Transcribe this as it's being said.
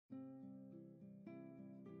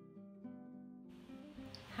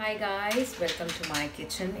Hi guys, welcome to my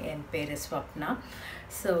kitchen. என் பேரு Swapna.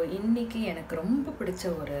 So இன்றைக்கி எனக்கு ரொம்ப பிடிச்ச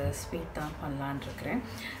ஒரு ஸ்வீட் தான் பண்ணலான்னு இருக்கிறேன்.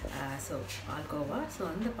 ஸோ பால்கோவா. ஸோ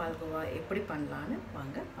அந்த பால்கோவா எப்படி பண்ணலான்னு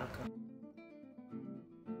வாங்க பார்க்கலாம்.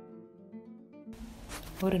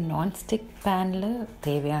 ஒரு நான்ஸ்டிக் பேனில்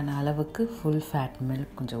தேவையான அளவுக்கு ஃபுல் ஃபேட்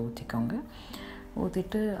மில்க் கொஞ்சம் ஊற்றிக்கோங்க.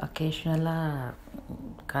 ஊற்றிட்டு அக்கேஷ்னலாக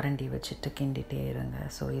கரண்டி வச்சுட்டு கிண்டிகிட்டே இருங்க.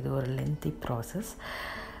 ஸோ இது ஒரு லென்த்தி ப்ராசஸ்.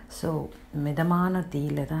 ஸோ மிதமான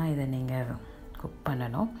தீயில் தான் இதை நீங்கள் குக்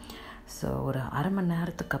பண்ணணும். ஸோ ஒரு அரை மணி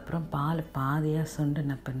நேரத்துக்கு அப்புறம் பால் பாதியாக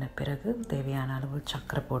சுண்டுன பிறகு தேவையான அளவு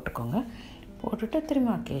சர்க்கரை போட்டுக்கோங்க. போட்டுட்டு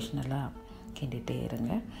திரும்ப அக்கேஷ்னலாக கிண்டிகிட்டே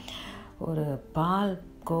இருங்க. ஒரு பால்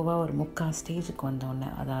கோவா ஒரு 3/4 ஸ்டேஜுக்கு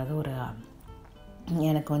வந்தோடனே, அதாவது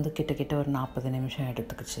எனக்கு கிட்டத்தட்ட ஒரு 40 நிமிஷம்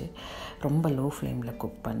எடுத்துக்கிச்சு. ரொம்ப லோ ஃப்ளேமில்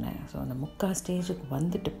குக் பண்ணேன். ஸோ அந்த 3/4 ஸ்டேஜுக்கு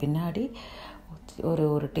வந்துட்டு பின்னாடி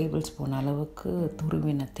ஒரு டேபிள் ஸ்பூன் அளவுக்கு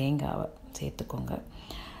துருவின தேங்காவை சேர்த்துக்கோங்க.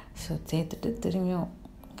 ஸோ சேர்த்துட்டு திரும்பியும்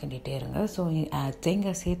கிண்டிகிட்டே இருங்க. ஸோ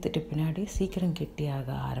தேங்காய் சேர்த்துட்டு பின்னாடி சீக்கிரம்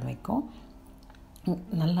கெட்டியாக ஆரம்பிக்கும்.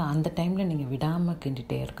 நல்லா அந்த டைமில் நீங்கள் விடாமல்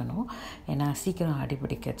கிண்டிகிட்டே இருக்கணும், ஏன்னா சீக்கிரம்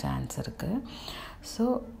அடிபிடிக்க சான்ஸ் இருக்குது. ஸோ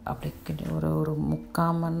அப்படி ஒரு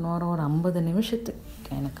 3/4 மணி நேரம், ஒரு 50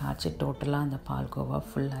 நிமிஷத்துக்கு எனக்கு ஆச்சு டோட்டலாக அந்த பால்கோவா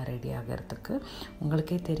ஃபுல்லாக ரெடி ஆகிறதுக்கு.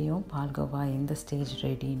 உங்களுக்கே தெரியும் பால்கோவா எந்த ஸ்டேஜ்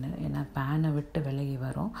ரெடின்னு, ஏன்னா பேனை விட்டு விலகி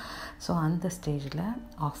வரும். ஸோ அந்த ஸ்டேஜில்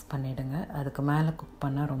ஆஃப் பண்ணிவிடுங்க. அதுக்கு மேலே குக்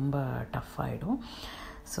பண்ணால் ரொம்ப டஃப் ஆகிடும்.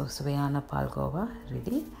 ஸோ சுவையான பால்கோவா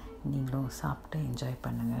ரெடி. நீங்களும் சாப்பிட்டு என்ஜாய்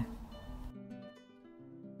பண்ணுங்கள்.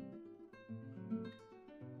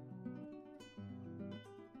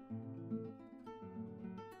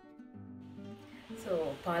 ஸோ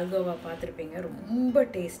பால்கோவா பார்த்துருப்பீங்க, ரொம்ப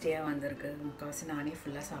டேஸ்டியாக வந்திருக்கு. முக்கால்வாசி நானே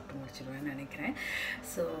ஃபுல்லாக சாப்பிட்டு முடிச்சிடுவேன்னு நினைக்கிறேன்.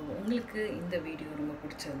 ஸோ உங்களுக்கு இந்த வீடியோ ரொம்ப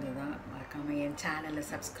பிடிச்சிருந்ததுதான் மறக்காமல் என் சேனலை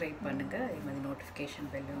சப்ஸ்கிரைப் பண்ணுங்கள். இது மாதிரி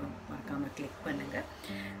நோட்டிஃபிகேஷன் பெல்லும் மறக்காமல் கிளிக் பண்ணுங்கள்.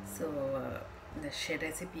 ஸோ இந்த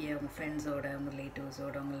ரெசிபியை உங்கள் ஃப்ரெண்ட்ஸோட, உங்கள்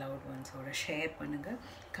ரிலேட்டிவ்ஸோட, உங்கள் லவ்ட் ஒன்ஸோட ஷேர் பண்ணுங்கள்,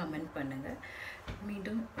 கமெண்ட் பண்ணுங்கள்.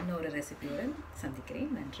 மீண்டும் இன்னொரு ரெசிபியோடு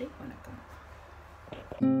சந்திக்கிறேன். நன்றி, வணக்கம்.